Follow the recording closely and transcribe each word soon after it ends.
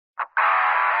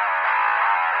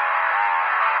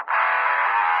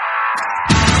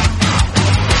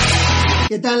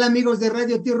¿Qué tal, amigos de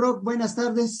Radio T-Rock? Buenas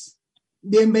tardes.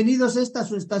 Bienvenidos a esta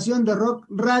su estación de rock,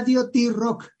 Radio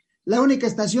T-Rock, la única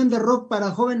estación de rock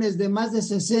para jóvenes de más de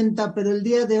 60, pero el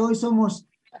día de hoy somos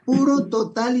puro,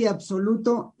 total y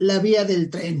absoluto La Vía del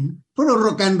Tren. Puro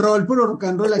rock and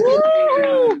roll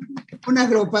aquí. Una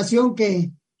agrupación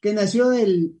que nació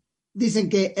dicen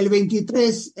que el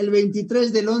 23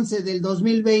 del 11 del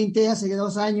 2020, hace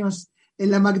 2 años, en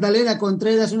la Magdalena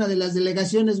Contreras, una de las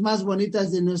delegaciones más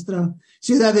bonitas de nuestra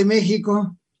Ciudad de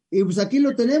México. Y pues aquí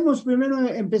lo tenemos. Primero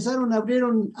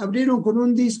abrieron con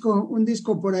un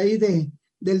disco por ahí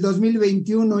del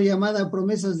 2021 llamada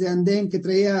Promesas de Andén, que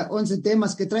trae 11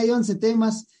 temas.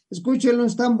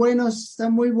 Escúchenlos, están buenos,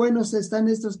 están muy buenos, están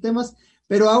estos temas.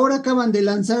 Pero ahora acaban de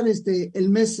lanzar el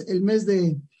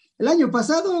año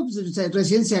pasado, pues,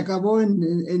 recién se acabó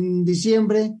en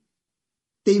diciembre.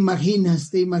 ¿Te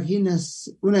imaginas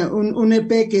un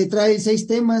EP que trae 6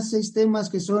 temas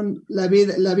que son La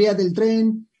Vía del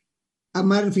Tren,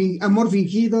 Amor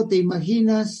Fingido, Te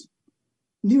Imaginas,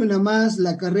 Ni Una Más,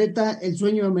 La Carreta, El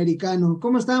Sueño Americano?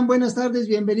 ¿Cómo están? Buenas tardes,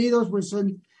 bienvenidos.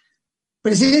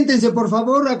 Preséntense, por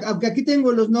favor, aunque aquí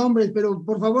tengo los nombres, pero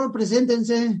por favor,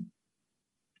 preséntense.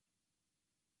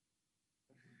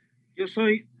 Yo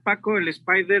soy Paco el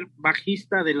Spider,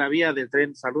 bajista de La Vía del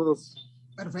Tren. Saludos.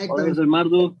 Perfecto. Hola, yo soy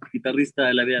Mardo, guitarrista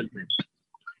de La Vía del Tren.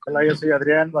 Hola, yo soy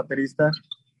Adrián, baterista.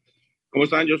 ¿Cómo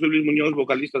están? Yo soy Luis Muñoz,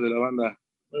 vocalista de la banda.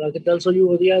 Hola, ¿qué tal? Soy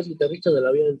Hugo Díaz, guitarrista de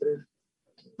La Vía del Tren.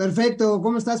 Perfecto.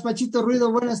 ¿Cómo estás, Pachito Ruido?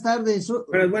 Buenas tardes.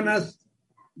 Buenas.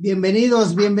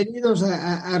 Bienvenidos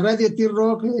a Radio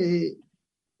T-Rock.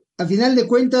 A final de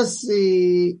cuentas,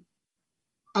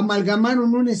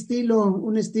 amalgamaron un estilo,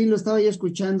 estaba yo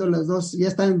escuchando las dos, ya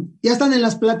están en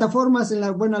las plataformas,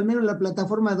 al menos la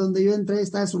plataforma donde yo entré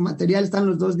está su material, están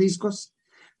los 2 discos,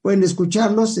 pueden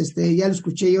escucharlos, ya lo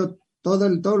escuché yo,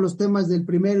 todos los temas del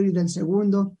primero y del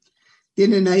segundo.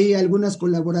 Tienen ahí algunas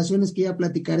colaboraciones que ya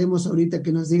platicaremos ahorita,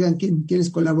 que nos digan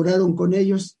quiénes colaboraron con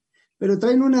ellos, pero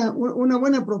traen una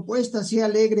buena propuesta, así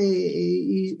alegre,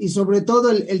 y sobre todo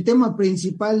el tema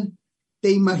principal,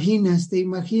 te imaginas.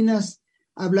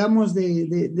 Hablamos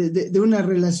de una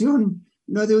relación,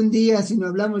 no de un día, sino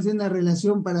hablamos de una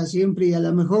relación para siempre, y a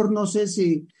lo mejor no sé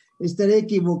si estaré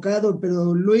equivocado,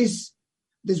 pero Luis,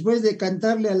 después de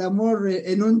cantarle al amor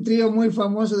en un trío muy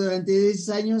famoso durante 10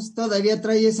 años, todavía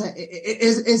trae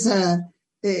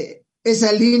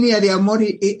esa línea de amor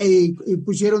y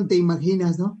pusieron Te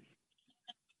Imaginas, ¿no?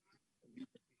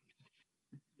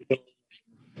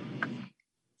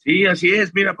 Sí, así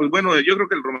es. Mira, pues bueno, yo creo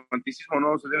que el romanticismo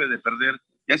no se debe de perder,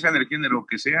 ya sea en el género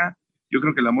que sea. Yo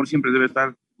creo que el amor siempre debe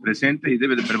estar presente y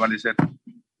debe de prevalecer.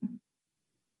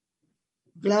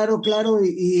 Claro,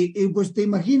 y pues te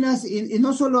imaginas, y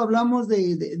no solo hablamos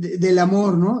del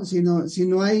amor, ¿no?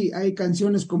 Sino hay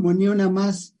canciones como Ni Una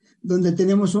Más, donde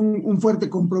tenemos un fuerte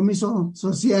compromiso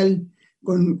social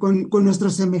con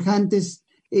nuestros semejantes,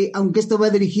 aunque esto va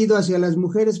dirigido hacia las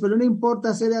mujeres, pero no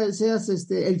importa, seas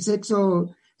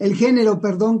el género,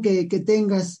 que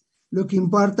tengas, lo que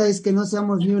importa es que no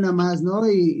seamos ni una más, ¿no?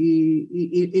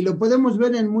 Y lo podemos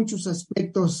ver en muchos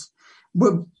aspectos.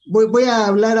 Voy a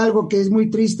hablar algo que es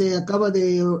muy triste. Acaba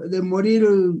de morir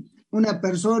una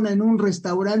persona en un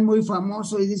restaurante muy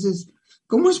famoso y dices,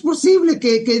 ¿cómo es posible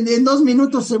que en 2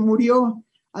 minutos se murió?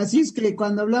 Así es que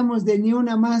cuando hablamos de Ni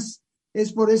Una Más,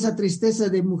 es por esa tristeza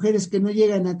de mujeres que no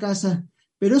llegan a casa.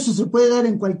 Pero eso se puede dar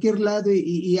en cualquier lado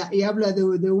y habla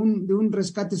de un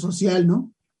rescate social,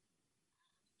 ¿no?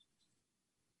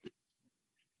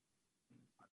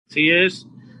 Así es.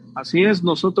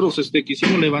 Nosotros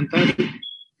quisimos levantar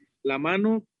la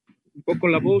mano, un poco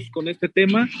la voz con este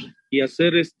tema y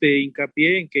hacer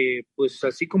hincapié en que, pues,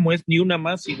 así como es Ni Una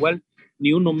Más, igual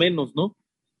ni uno menos, ¿no?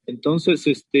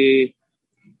 Entonces,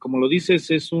 como lo dices,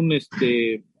 es un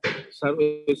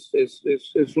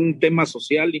tema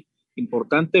social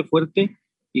importante, fuerte,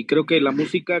 y creo que la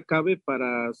música cabe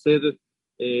para hacer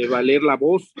valer la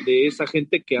voz de esa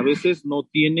gente que a veces no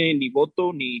tiene ni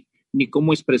voto ni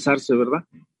cómo expresarse, ¿verdad?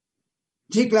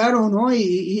 Sí, claro, ¿no?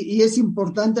 Y es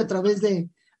importante a través de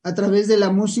la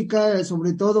música,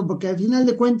 sobre todo, porque al final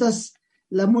de cuentas,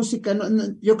 la música,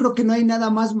 yo creo que no hay nada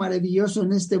más maravilloso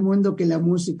en este mundo que la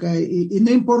música, y no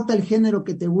importa el género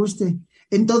que te guste,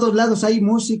 en todos lados hay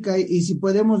música, y si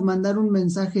podemos mandar un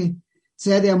mensaje,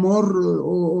 sea de amor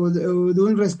o de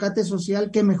un rescate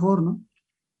social, qué mejor, ¿no?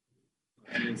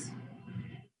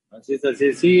 Así es.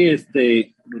 Sí,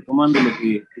 retomando lo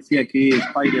que decía aquí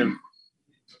Spider,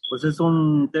 pues es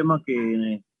un tema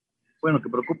que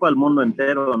preocupa al mundo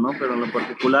entero, ¿no? Pero en lo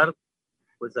particular,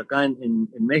 pues acá en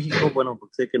México, bueno,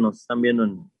 porque sé que nos están viendo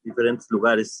en diferentes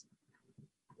lugares,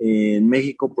 En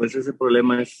México, pues ese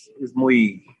problema es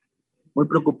muy, muy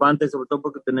preocupante, sobre todo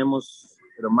porque tenemos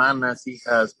hermanas,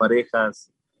 hijas,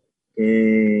 parejas,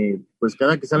 que pues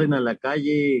cada que salen a la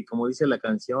calle, como dice la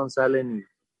canción, salen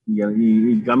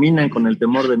y caminan con el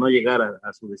temor de no llegar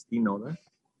a su destino, ¿verdad?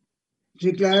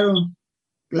 Sí, claro,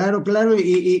 claro, claro,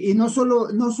 y no solo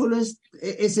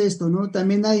es esto, ¿no?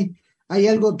 También hay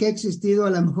algo que ha existido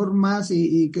a lo mejor más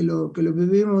y que lo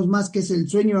vivimos más, que es el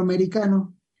sueño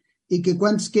americano, y que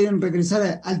cuántos quieren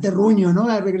regresar al terruño, ¿no?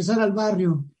 A regresar al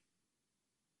barrio.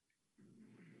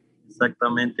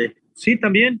 Exactamente. Sí,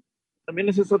 también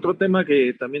ese es otro tema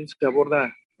que también se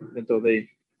aborda dentro de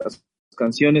las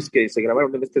canciones que se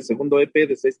grabaron en este segundo EP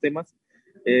de 6 temas.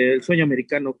 El sueño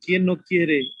americano. ¿Quién no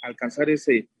quiere alcanzar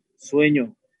ese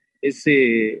sueño,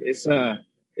 esa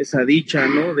dicha,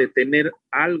 ¿no? De tener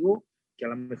algo que a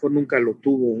lo mejor nunca lo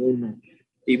tuvo uno.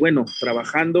 Y bueno,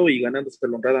 trabajando y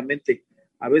ganándoselo honradamente.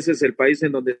 A veces el país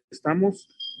en donde estamos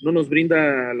no nos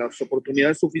brinda las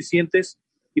oportunidades suficientes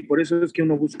y por eso es que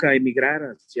uno busca emigrar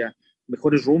hacia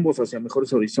mejores rumbos, hacia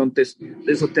mejores horizontes.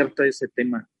 De eso trata ese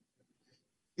tema.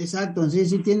 Exacto,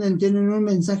 sí, tienen un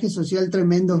mensaje social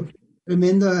tremendo,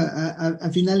 tremendo a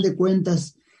final de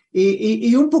cuentas.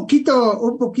 Y un poquito,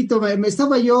 me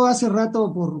estaba yo hace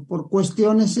rato por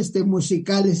cuestiones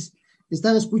musicales,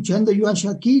 estaba escuchando yo a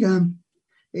Shakira,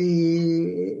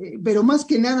 pero más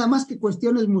que nada, más que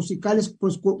cuestiones musicales,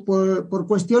 pues por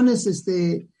cuestiones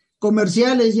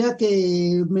comerciales, ya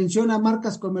que menciona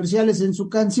marcas comerciales en su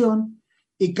canción.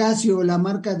 Y Casio, la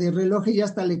marca de relojes, ya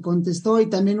hasta le contestó, y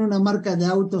también una marca de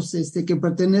autos que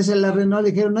pertenece a la Renault,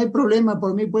 le dijeron, no hay problema,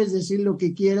 por mí puedes decir lo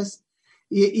que quieras.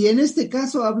 Y en este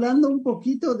caso, hablando un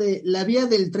poquito de la vía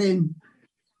del tren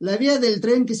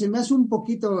que se me hace un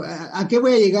poquito, ¿a qué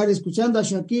voy a llegar? Escuchando a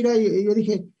Shakira, y yo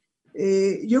dije,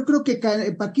 yo creo que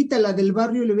Paquita, la del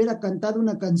barrio, le hubiera cantado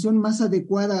una canción más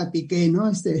adecuada a Piqué, ¿no?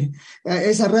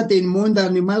 Esa rata inmunda,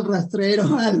 animal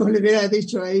rastrero, algo le hubiera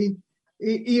dicho ahí.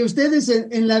 Y ustedes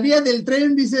en la vía del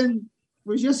tren dicen,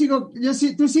 pues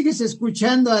tú sigues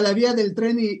escuchando a la vía del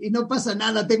tren y no pasa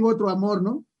nada, tengo otro amor,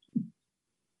 ¿no?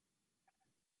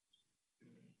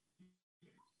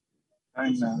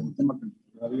 El tema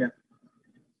de la vía.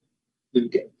 ¿El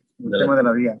qué? El tema de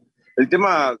la vía. El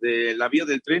tema de la vía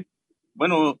del tren.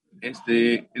 Bueno,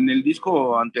 en el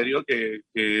disco anterior, que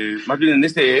más bien en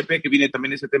este EP que viene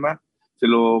también ese tema, se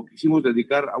lo quisimos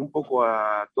dedicar a un poco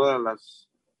a todas las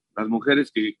mujeres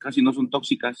que casi no son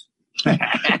tóxicas.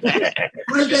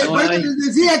 Pues les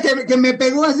decía que me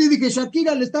pegó así, dije,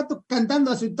 Shakira le está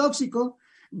cantando a su tóxico,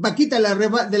 Paquita, la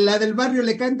del barrio,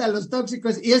 le canta a los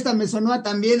tóxicos, y esta me sonó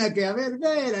también a que, a ver,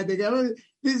 espérate, que, a ver,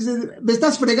 me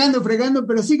estás fregando,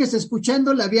 pero sigues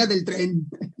escuchando la vía del tren.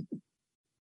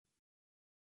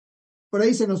 Por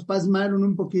ahí se nos pasmaron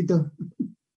un poquito.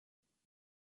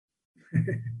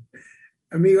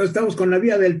 Amigos, estamos con la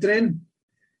vía del tren.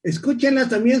 Escúchenlas,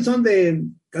 también son de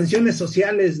canciones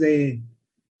sociales, de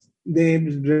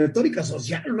retórica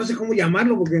social, no sé cómo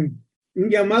llamarlo, porque un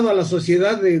llamado a la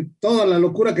sociedad de toda la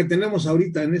locura que tenemos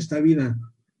ahorita en esta vida.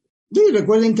 Sí,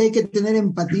 recuerden que hay que tener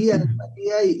empatía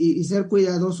y ser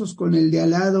cuidadosos con el de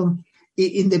al lado,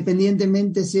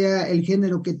 independientemente sea el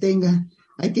género que tenga.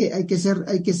 Hay que ser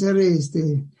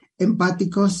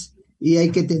empáticos, y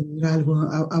hay que tener algo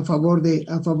a favor de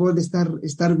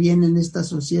estar bien en esta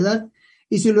sociedad.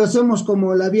 Y si lo hacemos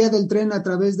como la vía del tren a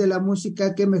través de la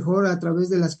música, qué mejor a través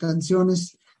de las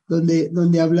canciones,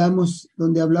 donde hablamos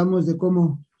de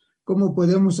cómo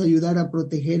podemos ayudar a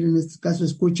proteger. En este caso,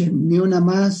 escuchen Ni Una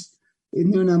Más,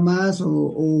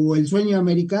 o El Sueño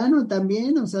Americano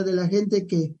también, o sea, de la gente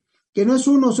que no es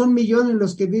uno, son millones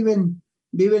los que viven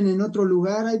en otro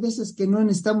lugar. Hay veces que no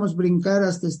necesitamos brincar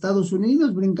hasta Estados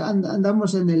Unidos,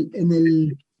 andamos en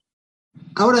el.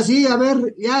 Ahora sí, a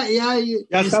ver, ya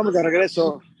estamos de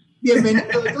regreso. Bienvenido.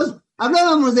 Entonces,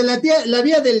 hablábamos de la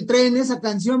vía del tren, esa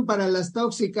canción para las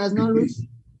tóxicas, ¿no, Luis?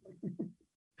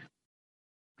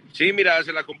 Sí, mira,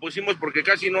 se la compusimos porque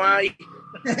casi no hay.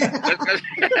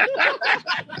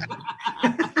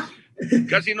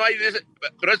 Casi no hay de ese,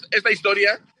 pero esta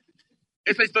historia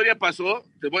pasó,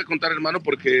 te voy a contar, hermano,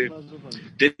 porque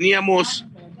teníamos,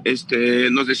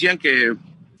 nos decían que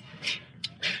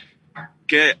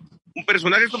un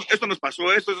personaje, esto nos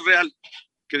pasó, esto es real,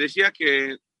 que decía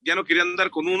que ya no quería andar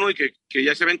con uno y que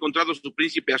ya se había encontrado su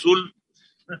príncipe azul.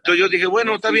 Entonces yo dije,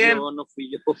 bueno, está bien. No fui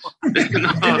yo. No,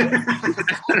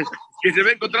 que se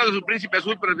había encontrado su príncipe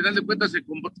azul, pero al final de cuentas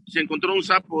se encontró un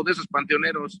sapo de esos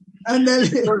panteoneros. Ándale.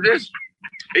 Entonces,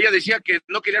 ella decía que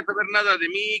no quería saber nada de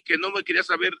mí, que no me quería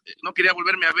saber, no quería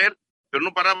volverme a ver, pero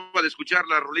no paraba de escuchar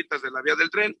las rolitas de la vía del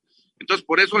tren. Entonces,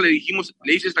 por eso le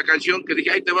hice esta canción, que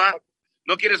dije, ahí te va,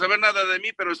 no quieres saber nada de mí,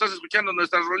 pero estás escuchando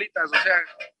nuestras rolitas, o sea,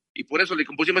 y por eso le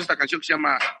compusimos esta canción que se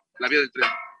llama La Vía del Tren.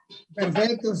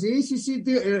 Perfecto, sí,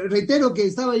 reitero que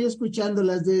estaba yo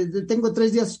escuchándolas, tengo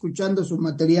 3 días escuchando su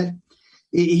material,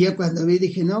 y ya cuando vi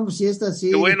dije, no, pues sí, esta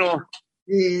sí. Qué bueno.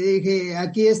 Dije,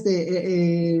 aquí está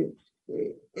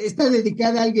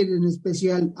dedicada a alguien en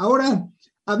especial. Ahora,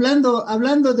 hablando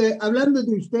de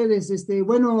ustedes,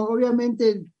 bueno,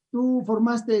 obviamente tú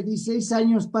formaste 16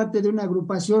 años parte de una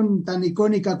agrupación tan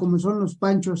icónica como son Los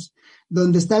Panchos,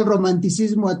 donde está el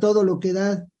romanticismo a todo lo que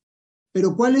da.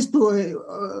 Pero ¿cuál es tu...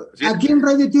 Sí. Aquí en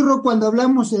Radio T-Rock, cuando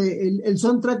hablamos el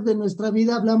soundtrack de nuestra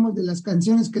vida, hablamos de las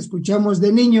canciones que escuchamos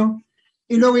de niño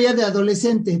y luego ya de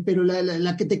adolescente, pero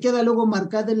la que te queda luego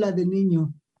marcada es la de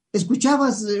niño.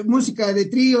 ¿Escuchabas música de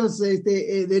tríos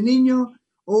de niño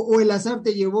o el azar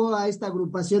te llevó a esta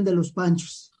agrupación de Los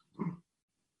Panchos?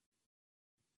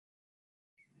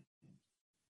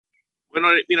 Bueno,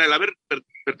 mira, el haber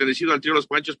pertenecido al trío Los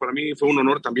Panchos para mí fue un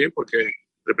honor también, porque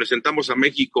representamos a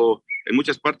México en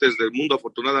muchas partes del mundo,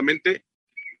 afortunadamente,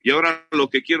 y ahora lo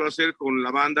que quiero hacer con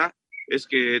la banda es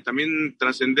que también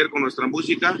trascender con nuestra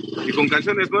música y con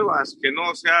canciones nuevas, que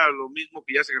no sea lo mismo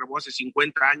que ya se grabó hace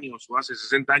 50 años o hace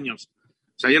 60 años.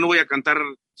 O sea, ya no voy a cantar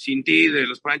Sin Ti de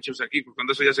Los Panchos aquí, porque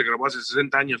cuando eso ya se grabó hace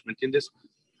 60 años, ¿me entiendes? O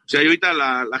sea, y ahorita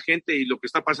la gente y lo que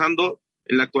está pasando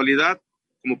en la actualidad,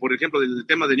 como por ejemplo el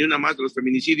tema de Ni Una Más de los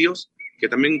feminicidios, que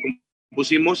también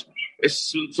pusimos,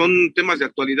 son temas de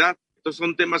actualidad. Entonces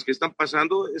son temas que están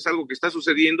pasando, es algo que está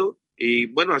sucediendo, y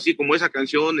bueno, así como esa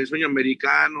canción, El Sueño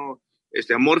Americano,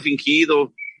 Amor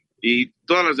Fingido, y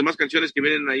todas las demás canciones que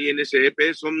vienen ahí en ese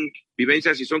EP son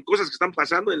vivencias y son cosas que están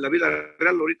pasando en la vida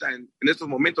real ahorita, en estos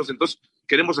momentos. Entonces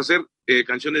queremos hacer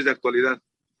canciones de actualidad.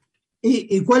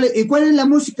 ¿Y cuál es la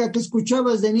música que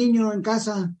escuchabas de niño en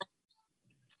casa?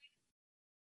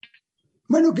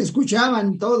 Bueno, que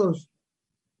escuchaban todos.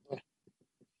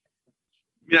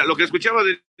 Mira, lo que escuchaba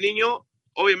de niño,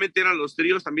 obviamente eran los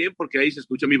tríos también, porque ahí se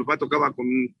escucha. Mi papá tocaba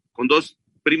con 2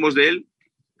 primos de él,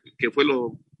 que fue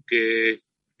lo que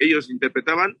ellos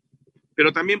interpretaban,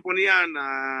 pero también ponían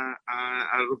a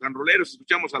rock and rolleros.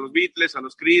 Escuchamos a los Beatles, a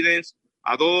los Creedence,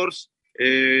 a Doors.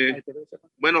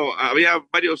 Bueno, había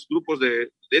varios grupos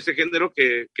de ese género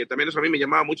que también eso a mí me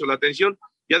llamaba mucho la atención.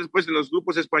 Ya después en los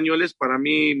grupos españoles, para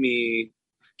mí,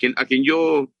 a quien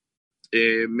yo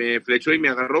me flechó y me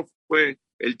agarró fue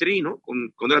el Tri, ¿no?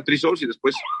 Cuando era Tri Souls y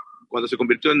después cuando se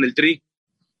convirtió en el Tri.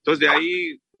 Entonces de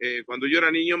ahí, cuando yo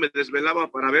era niño, me desvelaba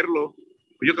para verlo.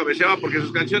 Yo cabeceaba porque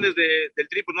sus canciones del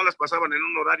Tri pues no las pasaban en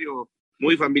un horario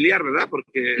muy familiar, ¿verdad?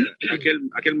 Porque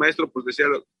aquel maestro pues decía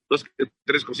 2,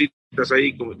 3 cositas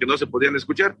ahí como que no se podían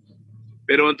escuchar.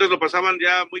 Pero entonces lo pasaban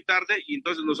ya muy tarde y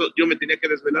entonces yo me tenía que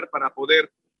desvelar para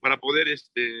poder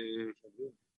pues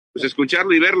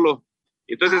escucharlo y verlo.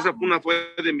 Entonces esa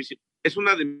es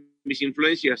una de mis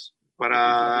influencias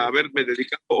para haberme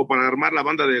dedicado o para armar la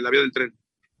banda de La Vía del Tren.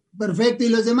 Perfecto. ¿Y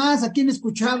los demás a quién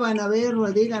escuchaban? A ver,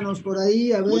 díganos por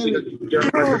ahí, a ver.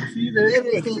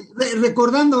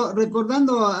 Recordando al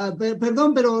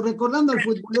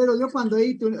futbolero, yo cuando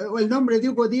oí el nombre de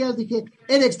Hugo Díaz dije,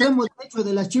 era extremo derecho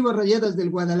de las Chivas Rayadas del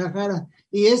Guadalajara,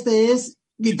 y es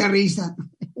guitarrista.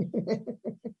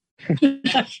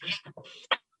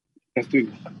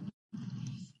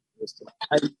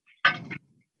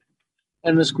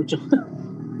 No escucho.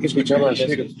 ¿Qué escuchabas?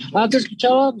 ¿Qué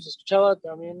escuchaba? Pues escuchaba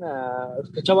también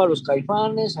escuchaba a los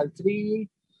Caifanes, al Tri,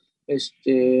 a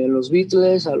los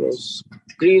Beatles, a los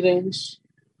Creedence,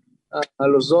 a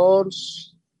los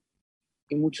Doors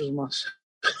y muchos más.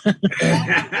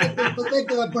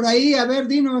 Por ahí, a ver,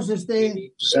 dinos, Pues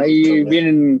ahí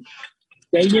vienen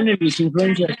mis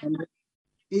influencias también.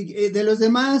 Y de los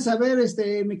demás, a ver,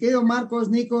 mi querido Marcos,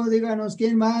 Nico, díganos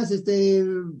quién más,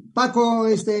 Paco,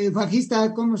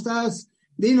 Fajista, ¿cómo estás?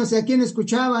 Dinos a quién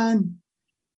escuchaban.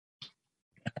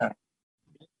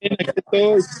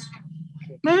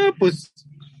 No, pues,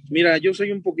 mira, yo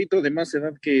soy un poquito de más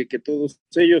edad que todos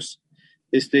ellos,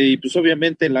 y pues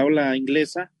obviamente la ola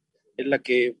inglesa es la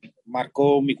que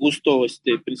marcó mi gusto,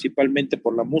 principalmente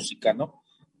por la música, ¿no?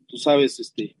 Tú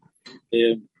sabes,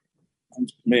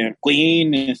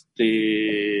 Queen,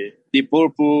 Deep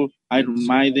Purple, Iron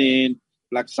Maiden,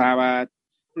 Black Sabbath,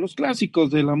 los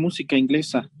clásicos de la música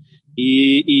inglesa.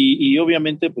 Y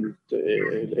obviamente pues,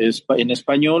 en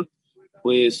español,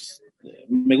 pues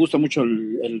me gusta mucho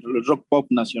el rock pop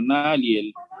nacional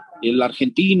y el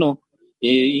argentino,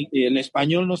 y el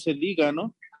español no se diga,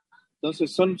 ¿no?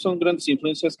 Entonces son grandes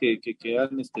influencias que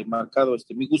han marcado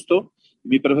mi gusto,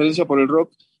 mi preferencia por el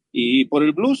rock y por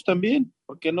el blues también,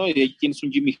 ¿por qué no? Y ahí tienes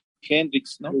un Jimi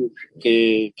Hendrix, ¿no?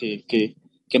 Que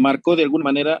que marcó de alguna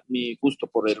manera mi gusto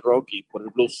por el rock y por el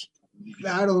blues.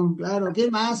 Claro, claro.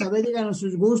 ¿Qué más? A ver, díganos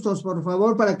sus gustos, por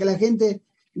favor, para que la gente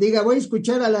diga, voy a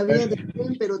escuchar a La Vía del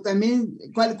Tren, pero también,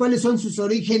 ¿cuáles son sus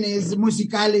orígenes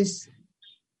musicales?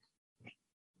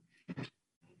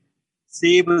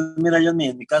 Sí, pues mira, yo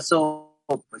en mi caso,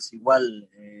 pues igual,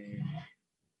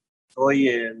 soy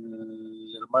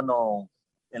el hermano,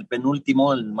 el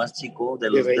penúltimo, el más chico, de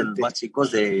los más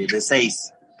chicos de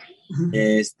 6.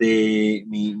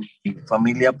 Mi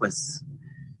familia, pues,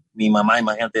 mi mamá,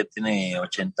 imagínate, tiene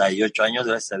 88 años,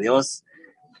 gracias a Dios.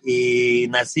 Y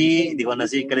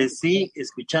crecí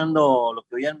escuchando lo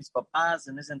que oían mis papás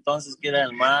en ese entonces, que era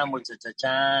el mambo, el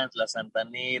chachachán, la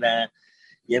santanera,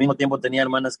 y al mismo tiempo tenía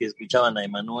hermanas que escuchaban a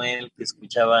Emanuel, que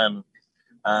escuchaban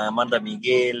a Amanda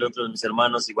Miguel, otros de mis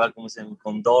hermanos igual como dicen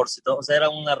con Doors y todo, o sea, era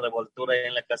una revoltura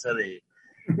en la casa de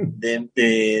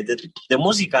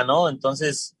música, ¿no?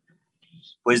 Entonces,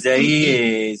 pues de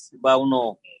ahí va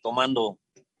uno tomando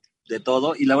de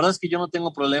todo, y la verdad es que yo no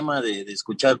tengo problema de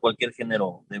escuchar cualquier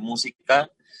género de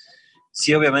música.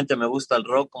 Sí, obviamente me gusta el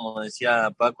rock, como decía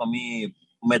Paco, a mí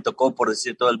me tocó, por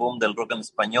decir, todo el boom del rock en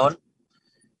español,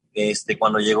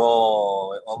 cuando llegó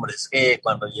Hombres G,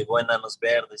 cuando llegó Enanos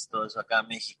Verdes, todo eso acá a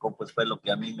México, pues fue lo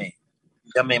que a mí me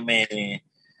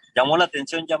llamó la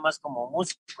atención ya más como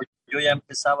músico. Yo ya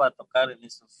empezaba a tocar en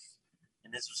esos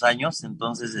años,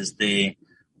 entonces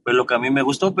fue lo que a mí me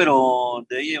gustó, pero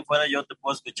de ahí en fuera yo te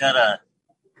puedo escuchar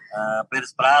a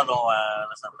Pérez Prado, a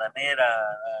la Santanera,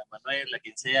 a Manuel, a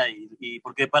quien sea, y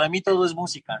porque para mí todo es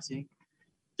música, ¿sí?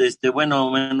 Bueno,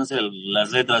 menos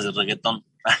las letras de reggaetón.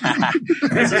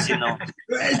 Eso sí, no.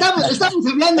 Estamos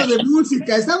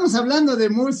hablando de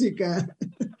música.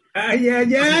 Ay,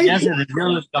 ay, ay. Ya se desvió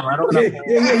el camarógrafo.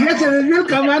 Ya se desvió el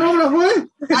camarógrafo, ¿eh?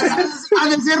 Ha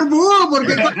de ser búho,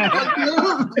 porque...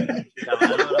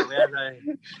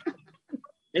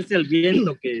 Es el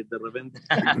viento que de repente.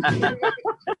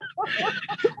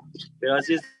 Pero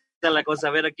así está la cosa.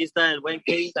 A ver, aquí está el buen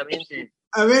Kevin también que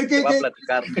a ver, ¿qué va a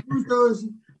platicar.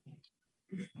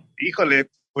 Híjole,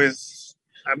 pues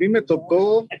a mí me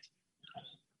tocó,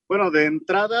 bueno, de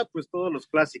entrada, pues todos los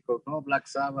clásicos, ¿no? Black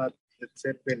Sabbath, Led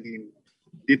Zeppelin,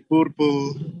 Deep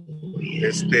Purple,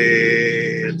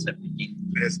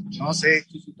 no sé,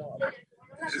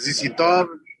 ZZ Top,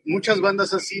 muchas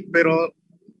bandas así, pero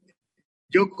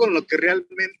yo con lo que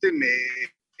realmente me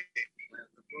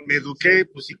eduqué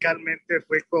musicalmente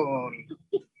fue con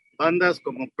bandas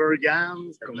como Pearl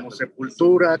Jam, como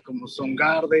Sepultura, como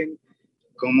Soundgarden,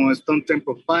 como Stone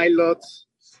Temple Pilots,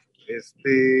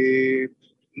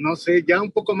 no sé, ya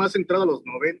un poco más entrado a los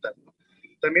 90, ¿no?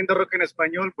 También de rock en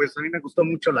español, pues a mí me gustó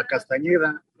mucho La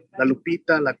Castañeda, La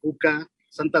Lupita, La Cuca,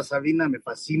 Santa Sabina me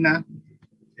fascina,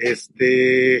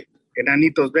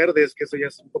 Enanitos Verdes, que eso ya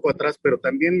es un poco atrás, pero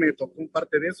también me tocó un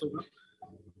parte de eso, ¿no?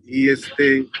 Y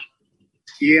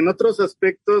en otros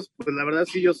aspectos, pues la verdad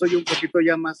sí yo soy un poquito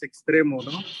ya más extremo,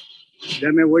 ¿no?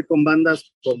 Ya me voy con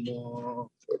bandas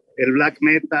como el black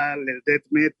metal, el death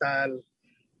metal,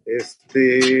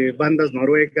 bandas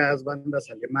noruegas, bandas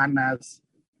alemanas.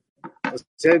 O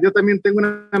sea, yo también tengo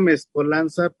una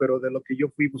mezcolanza, pero de lo que yo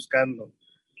fui buscando.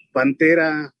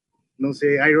 Pantera, no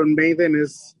sé, Iron Maiden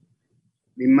es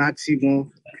mi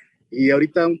máximo. Y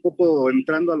ahorita un poco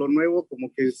entrando a lo nuevo,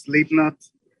 como que Slipknot,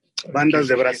 bandas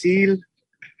de Brasil.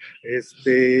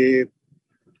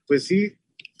 Pues sí,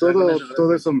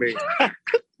 todo eso me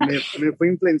fue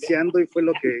influenciando y fue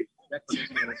lo que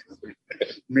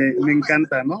me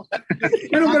encanta, ¿no?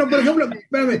 Bueno, pero por ejemplo,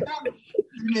 espérame.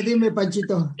 Dime,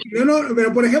 Panchito. No,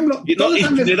 pero por ejemplo... Y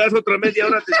le das otra media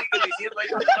hora, te sigue diciendo ahí.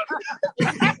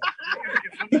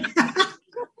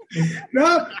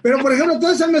 No, pero por ejemplo,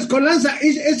 toda esa mezcolanza,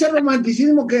 ese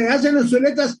romanticismo que hacen en sus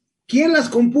letras, ¿quién las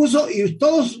compuso? Y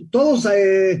todos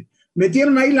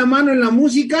metieron ahí la mano en la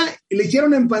música y le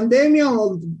hicieron en pandemia,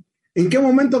 o ¿en qué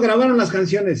momento grabaron las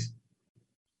canciones?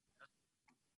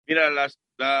 Mira, las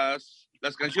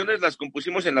canciones las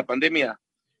compusimos en la pandemia,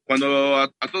 cuando a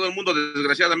todo el mundo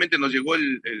desgraciadamente nos llegó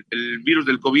el virus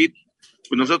del COVID.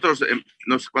 Pues nosotros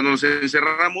cuando nos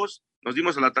encerramos nos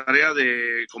dimos a la tarea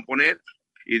de componer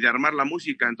y de armar la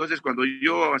música. Entonces cuando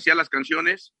yo hacía las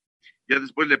canciones, ya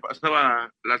después le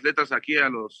pasaba las letras aquí a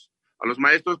los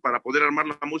maestros para poder armar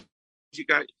la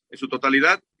música en su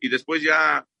totalidad y después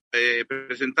ya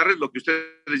presentarles lo que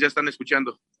ustedes ya están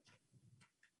escuchando.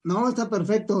 No, está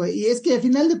perfecto. Y es que al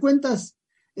final de cuentas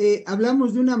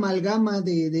hablamos de una amalgama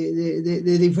de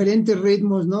diferentes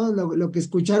ritmos, ¿no? Lo que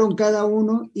escucharon cada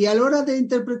uno, y a la hora de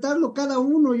interpretarlo cada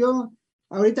uno, yo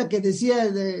ahorita que decía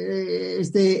el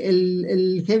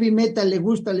heavy metal le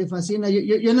gusta, le fascina,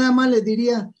 yo nada más les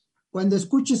diría, cuando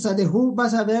escuches a The Who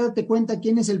vas a darte cuenta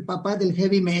quién es el papá del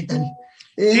heavy metal.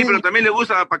 Sí, pero también le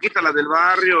gusta a Paquita, la del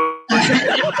barrio.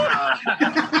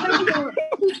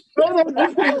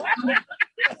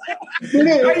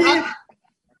 Oye,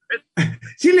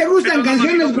 sí le gustan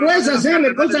canciones gruesas,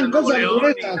 le gustan cosas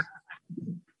gruesas.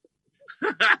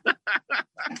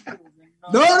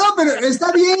 No, pero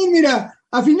está bien, mira,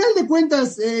 a final de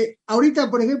cuentas, ahorita,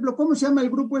 por ejemplo, ¿cómo se llama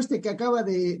el grupo que acaba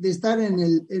de estar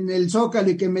en el Zócalo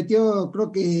y que metió,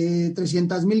 creo que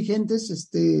 300,000 gentes?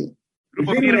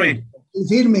 Grupo Firme.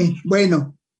 Firme,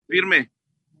 bueno. Firme.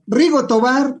 Rigo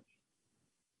Tobar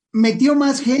metió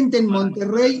más gente en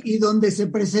Monterrey y donde se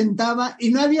presentaba y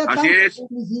no había tanta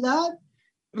publicidad.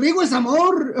 Rigo es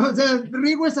amor, o sea,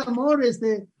 Rigo es amor,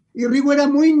 y Rigo era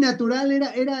muy natural,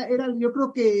 era yo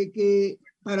creo que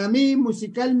para mí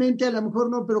musicalmente a lo mejor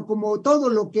no, pero como todo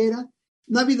lo que era,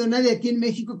 no ha habido nadie aquí en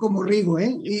México como Rigo,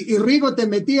 y Rigo te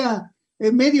metía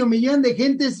 500,000 de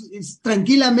gentes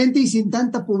tranquilamente y sin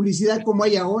tanta publicidad como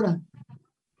hay ahora.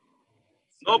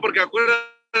 No, porque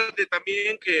acuérdate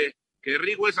también que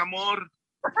Rigo es amor.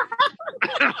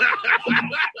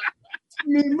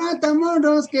 Mi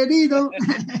matamoros, querido.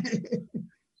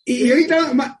 Y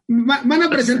ahorita van a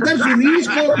presentar su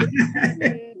disco.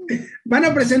 Van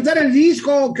a presentar el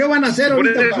disco. ¿Qué van a hacer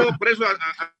ahorita? Por eso a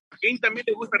Kane también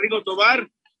le gusta Rigo Tobar.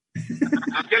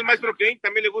 Aquí al maestro Kane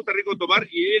también le gusta Rigo Tobar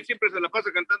y él siempre se la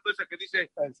pasa cantando esa que dice: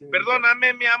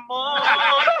 perdóname, mi amor,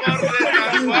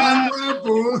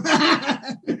 por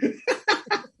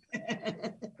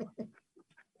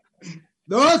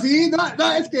No, sí,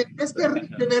 no, es que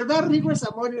de verdad Rigo es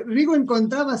amor. Rigo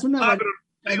encontrabas una... pero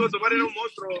Rigo Tobar era un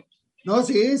monstruo. No,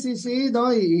 sí,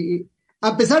 no, y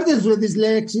a pesar de su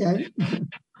dislexia,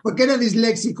 porque era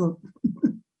disléxico.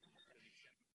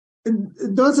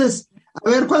 Entonces, a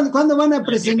ver, ¿cuándo van a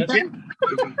presentar?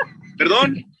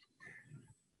 ¿Perdón?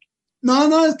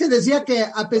 No, es que decía que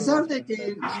a pesar de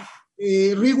que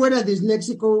Rigo era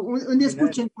disléxico, un día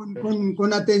escuchen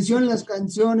con atención las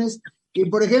canciones, y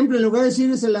por ejemplo, en lugar de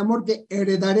decir es el amor que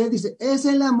heredaré, dice, es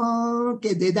el amor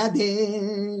que te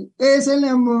daré, es el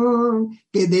amor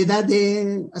que te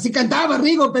daré. Así cantaba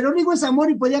Rigo, pero Rigo es amor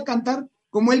y podía cantar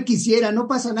como él quisiera, no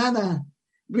pasa nada.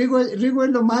 Rigo es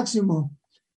lo máximo.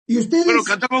 ¿Y ustedes? Bueno,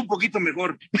 cantaba un poquito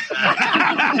mejor.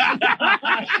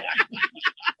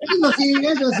 Eso sí.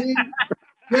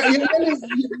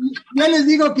 Yo les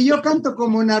digo que yo canto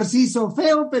como Narciso,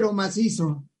 feo pero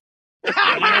macizo.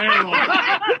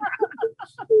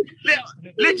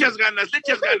 Le echas ganas.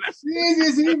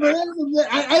 Sí,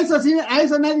 a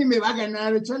eso nadie me va a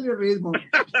ganar, echarle ritmo,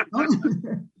 ¿no?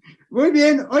 Muy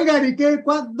bien, oigan, ¿y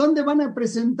dónde van a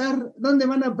presentar,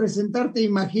 te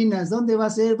imaginas? ¿Dónde va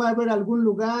a ser? ¿Va a haber algún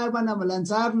lugar? ¿Van a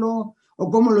lanzarlo?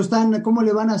 ¿O cómo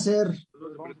le van a hacer?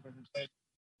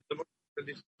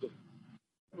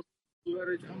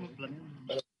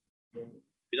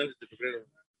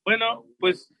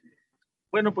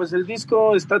 Bueno, pues el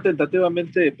disco está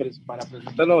tentativamente para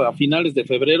presentarlo a finales de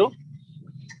febrero,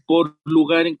 por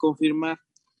lugar en confirmar,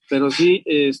 pero sí,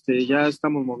 ya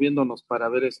estamos moviéndonos para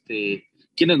ver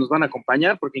quiénes nos van a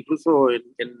acompañar, porque incluso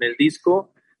en el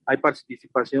disco hay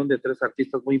participación de 3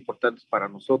 artistas muy importantes para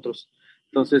nosotros.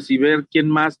 Entonces, y ver quién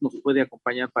más nos puede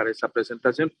acompañar para esa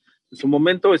presentación. En su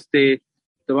momento, te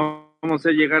vamos a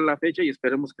hacer llegar la fecha y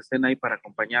esperemos que estén ahí para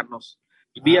acompañarnos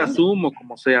vía Zoom o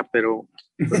como sea, pero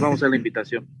pues vamos a hacer la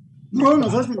invitación. No,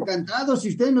 nosotros encantados,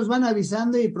 si ustedes nos van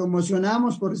avisando y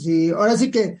promocionamos, por si, ahora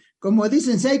sí que, como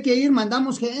dicen, si hay que ir,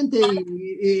 mandamos gente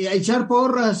y a echar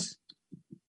porras.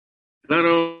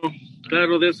 Claro,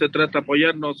 de eso se trata,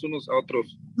 apoyarnos unos a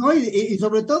otros. No, y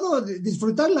sobre todo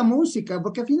disfrutar la música,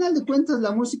 porque al final de cuentas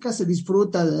la música se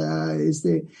disfruta,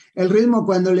 el ritmo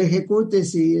cuando le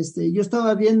ejecutes, y yo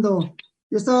estaba viendo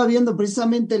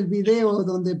precisamente el video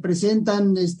donde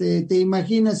presentan, te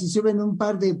imaginas, si suben un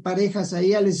par de parejas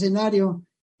ahí al escenario,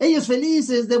 ellos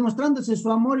felices, demostrándose su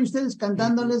amor y ustedes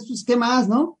cantándoles, pues, ¿qué más,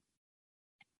 no?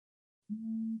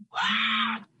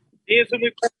 Sí, eso es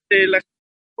muy padre.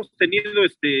 Hemos tenido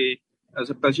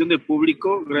aceptación del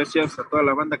público, gracias a toda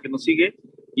la banda que nos sigue,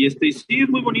 y sí, es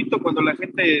muy bonito cuando la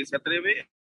gente se atreve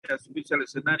a subirse al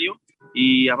escenario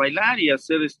y a bailar y a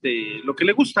hacer lo que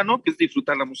le gusta, ¿no? Que es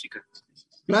disfrutar la música.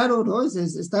 Claro, ¿no? Es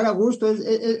estar a gusto,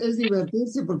 es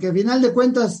divertirse, porque al final de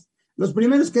cuentas, los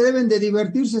primeros que deben de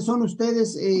divertirse son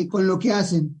ustedes con lo que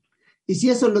hacen. Y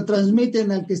si eso lo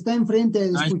transmiten al que está enfrente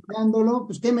escuchándolo,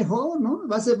 pues qué mejor, ¿no?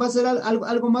 Va a ser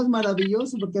algo más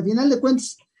maravilloso, porque al final de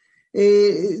cuentas,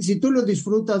 si tú lo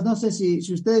disfrutas, no sé si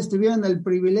ustedes tuvieran el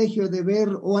privilegio de ver,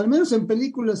 o al menos en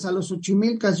películas, a los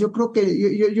Ochimilcas, yo creo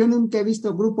que yo nunca he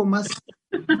visto grupo más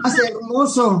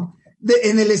hermoso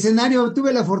en el escenario,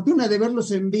 tuve la fortuna de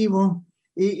verlos en vivo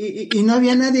y no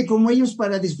había nadie como ellos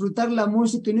para disfrutar la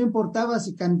música y no importaba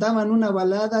si cantaban una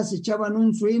balada, si echaban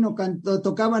un swing o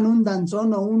tocaban un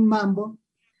danzón o un mambo,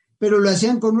 pero lo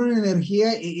hacían con una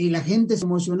energía y la gente se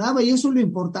emocionaba y eso es lo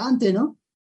importante, ¿no?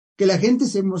 Que la gente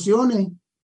se emocione.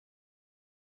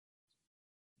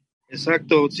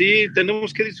 Exacto, sí,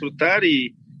 tenemos que disfrutar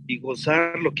y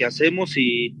gozar lo que hacemos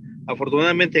y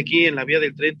afortunadamente aquí en la Vía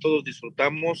del Tren todos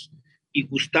disfrutamos y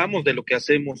gustamos de lo que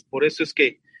hacemos, por eso es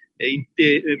que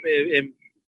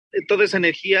toda esa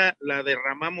energía la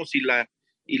derramamos y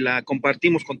la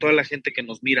compartimos con toda la gente que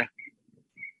nos mira.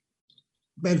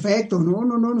 Perfecto, no,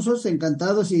 nosotros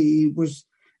encantados y pues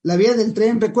la Vía del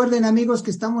Tren. Recuerden, amigos, que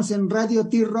estamos en Radio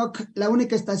T-Rock, la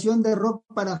única estación de rock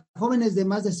para jóvenes de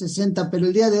más de 60, pero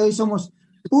el día de hoy somos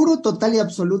puro, total y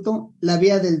absoluto la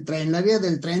Vía del Tren,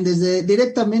 desde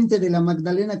directamente de la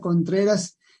Magdalena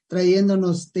Contreras,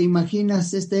 trayéndonos, ¿te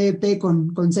imaginas? Este EP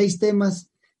con 6 temas,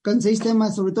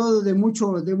 sobre todo de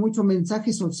mucho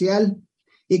mensaje social,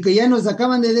 y que ya nos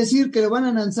acaban de decir que lo van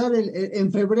a lanzar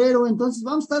en febrero, entonces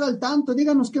vamos a estar al tanto.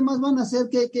 Díganos qué más van a hacer,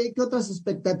 qué otras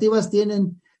expectativas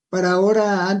tienen para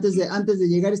ahora, antes de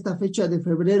llegar esta fecha de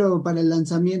febrero para el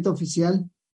lanzamiento oficial.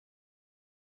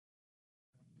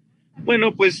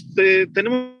 Bueno, pues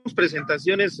tenemos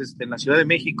presentaciones en la Ciudad de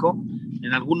México,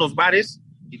 en algunos bares,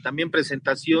 y también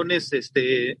presentaciones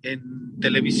en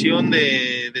televisión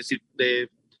de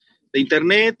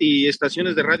internet y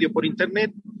estaciones de radio por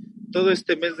internet. Todo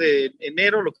este mes de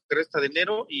enero, lo que resta de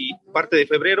enero y parte de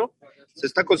febrero, se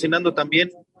está cocinando también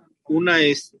una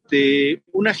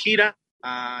gira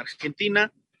a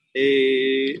Argentina,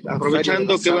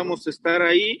 aprovechando que vamos a estar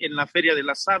ahí en la Feria del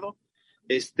Asado.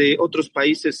 Otros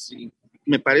países,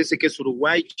 me parece que es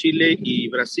Uruguay, Chile y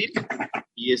Brasil,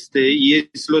 y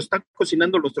lo están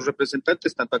cocinando nuestros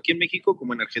representantes tanto aquí en México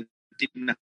como en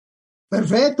Argentina.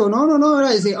 Perfecto,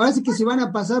 ahora sí que si van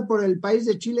a pasar por el país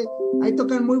de Chile, ahí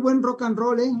tocan muy buen rock and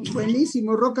roll,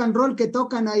 buenísimo rock and roll que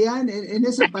tocan allá en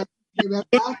ese país, de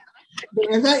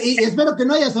verdad, y espero que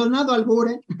no haya sonado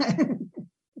albur,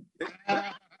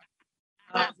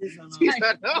 Sí,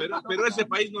 pero ese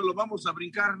país no lo vamos a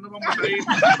brincar, no vamos a ir.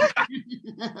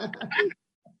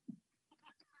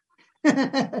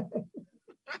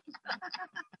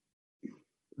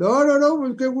 No,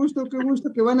 pues qué gusto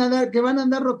que van a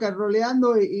andar rock and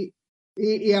rolleando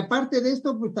y aparte de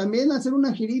esto, pues también hacer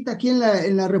una girita aquí en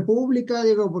la República,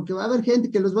 digo, porque va a haber gente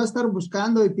que los va a estar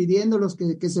buscando y pidiéndolos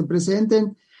que se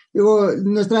presenten. Digo,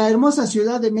 nuestra hermosa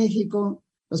Ciudad de México,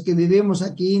 los que vivimos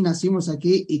aquí, nacimos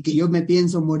aquí y que yo me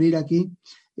pienso morir aquí,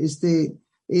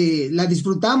 la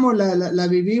disfrutamos, la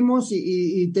vivimos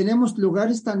y tenemos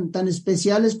lugares tan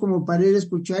especiales como para ir a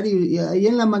escuchar y ahí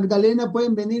en la Magdalena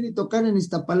pueden venir y tocar en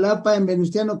Iztapalapa, en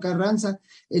Venustiano Carranza,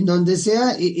 en donde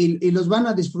sea y los van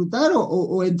a disfrutar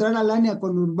o entrar al área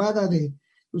conurbada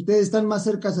ustedes están más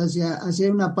cerca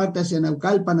hacia una parte, hacia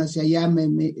Naucalpan, hacia allá,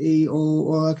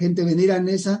 o a gente venir a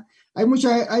Nesa. Hay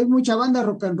mucha banda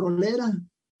rock and rollera.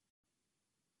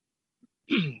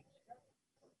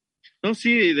 No,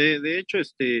 sí, de hecho,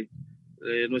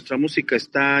 nuestra música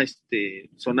está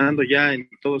sonando ya en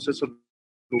todos esos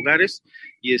lugares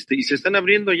y se están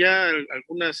abriendo ya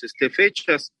algunas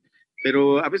fechas,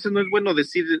 pero a veces no es bueno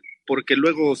decir porque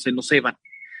luego se nos ceban.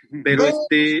 Pero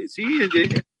sí,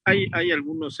 hay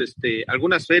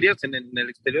algunas ferias en el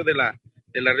exterior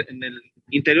en el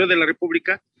interior de la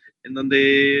República, en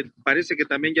donde parece que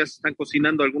también ya se están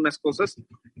cocinando algunas cosas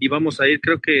y vamos a ir,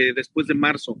 creo que después de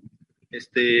marzo.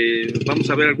 Vamos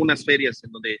a ver algunas ferias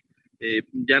en donde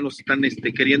ya nos están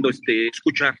queriendo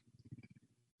escuchar.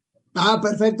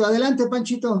 Perfecto. Adelante,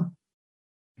 Panchito.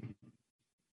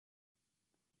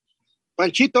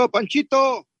 Panchito.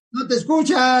 No te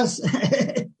escuchas.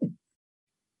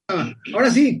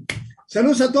 Ahora sí.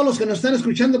 Saludos a todos los que nos están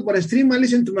escuchando por stream,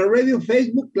 Listen to My Radio,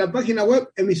 Facebook, la página web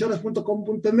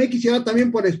emisoras.com.mx y ahora también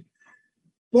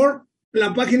por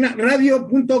la página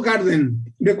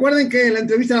radio.garden. Recuerden que la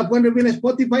entrevista la pueden ver en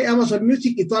Spotify, Amazon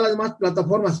Music y todas las demás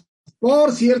plataformas.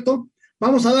 Por cierto,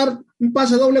 vamos a dar un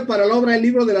pase doble para la obra del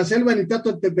libro de la selva en el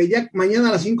Teatro Tepeyac mañana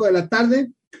a las 5 de la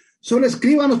tarde. Solo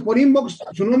escríbanos por inbox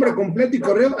su nombre completo y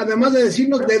correo, además de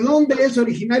decirnos de dónde es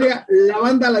originaria la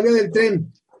banda La Vía del Tren.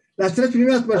 Las 3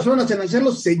 primeras personas en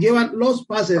hacerlo se llevan los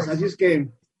pases. Así es que,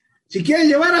 si quieren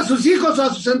llevar a sus hijos o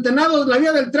a sus centenados La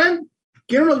Vía del Tren,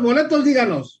 quieren los boletos,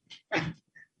 díganos.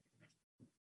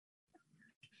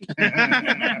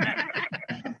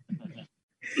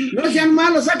 No sean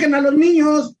malos, saquen a los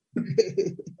niños.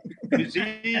 Sí,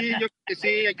 yo creo que sí,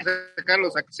 hay que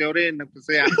sacarlos a que se oren, aunque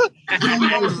sea.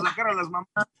 Vamos a sacar a las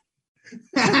mamás.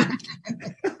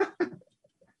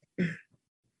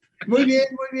 Muy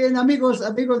bien, amigos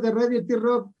de Radio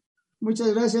T-Rock.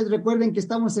 Muchas gracias. Recuerden que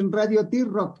estamos en Radio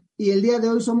T-Rock y el día de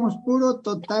hoy somos puro,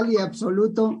 total y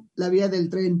absoluto la vía del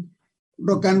tren.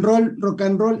 Rock and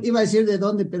roll. Iba a decir de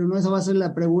dónde, pero no, esa va a ser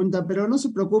la pregunta. Pero no se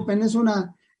preocupen, es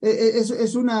una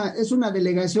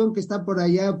delegación que está por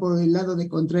allá, por el lado de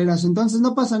Contreras. Entonces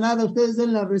no pasa nada, ustedes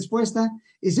den la respuesta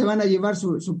y se van a llevar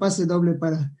su pase doble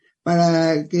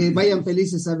para que vayan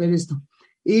felices a ver esto.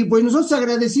 Y pues nosotros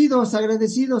agradecidos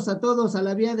a todos, a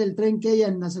la vía del tren, que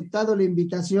hayan aceptado la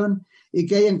invitación y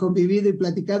que hayan convivido y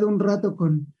platicado un rato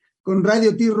con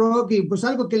Radio T-Rock, y pues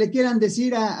algo que le quieran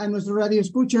decir a nuestros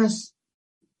radioescuchas.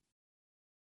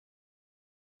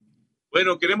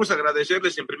 Bueno, queremos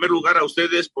agradecerles en primer lugar a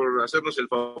ustedes por hacernos el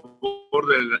favor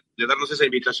de darnos esa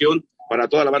invitación para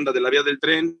toda la banda de la vía del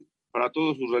tren, para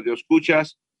todos sus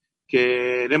radioescuchas.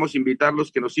 Queremos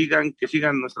invitarlos que nos sigan, que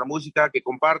sigan nuestra música, que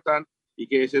compartan y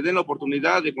que se den la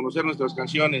oportunidad de conocer nuestras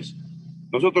canciones.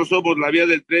 Nosotros somos la Vía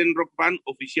del Tren Rock Band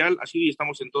Oficial, así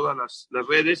estamos en todas las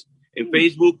redes, en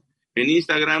Facebook, en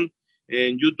Instagram,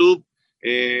 en YouTube.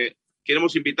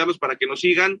 Queremos invitarlos para que nos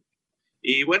sigan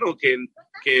y bueno, que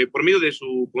por medio de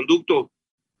su conducto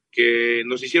que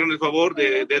nos hicieron el favor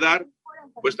de dar,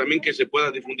 pues también que se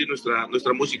pueda difundir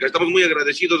nuestra música. Estamos muy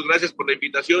agradecidos, gracias por la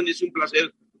invitación y es un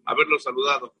placer haberlos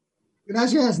saludado.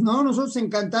 Gracias, no, nosotros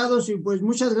encantados y pues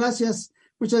muchas gracias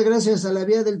a la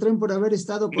Vía del Tren por haber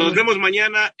estado con Nos vemos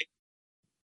mañana.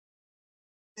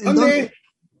 ¿Dónde?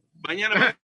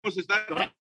 Mañana vamos a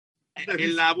estar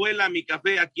en La Abuela Mi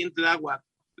Café aquí en Tláhuac.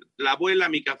 La Abuela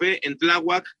Mi Café en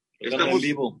Tláhuac. Estamos en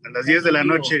vivo a las 10 de la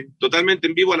noche. Totalmente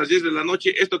en vivo a las 10 de la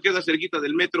noche. Esto queda cerquita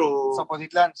del metro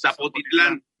Zapotitlán.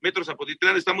 Metro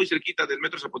Zapotitlán, está muy cerquita del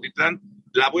metro Zapotitlán.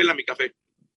 La Abuela Mi Café.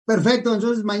 Perfecto,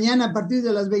 entonces mañana a partir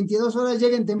de las 22 horas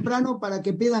lleguen temprano para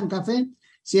que pidan café,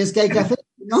 si es que hay café,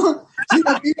 ¿no? Si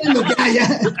no piden lo que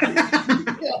haya.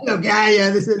 Lo que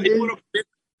haya.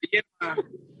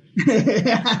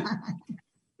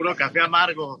 Puro café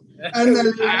amargo.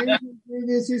 Ándale.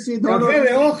 Sí, café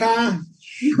de hoja.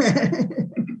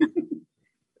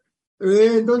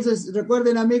 Entonces,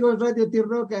 recuerden, amigos, Radio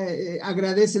T-Rock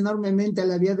agradece enormemente a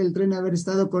la Vía del Tren haber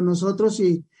estado con nosotros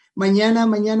y mañana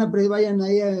vayan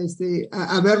ahí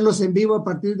a verlos en vivo a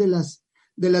partir de las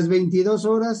 22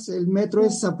 horas. El metro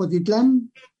es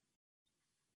Zapotitlán.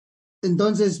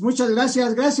 Entonces, muchas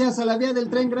gracias a la Vía del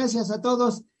Tren, gracias a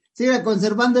todos. Siga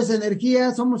conservando esa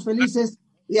energía, somos felices.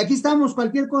 Y aquí estamos,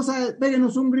 cualquier cosa,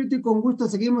 péguenos un grito y con gusto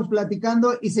seguimos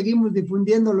platicando y seguimos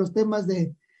difundiendo los temas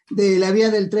de la Vía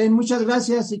del Tren. Muchas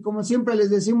gracias y como siempre les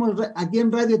decimos aquí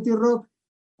en Radio T-Rock,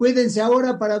 cuídense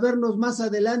ahora para vernos más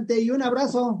adelante y un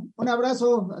abrazo,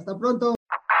 hasta pronto.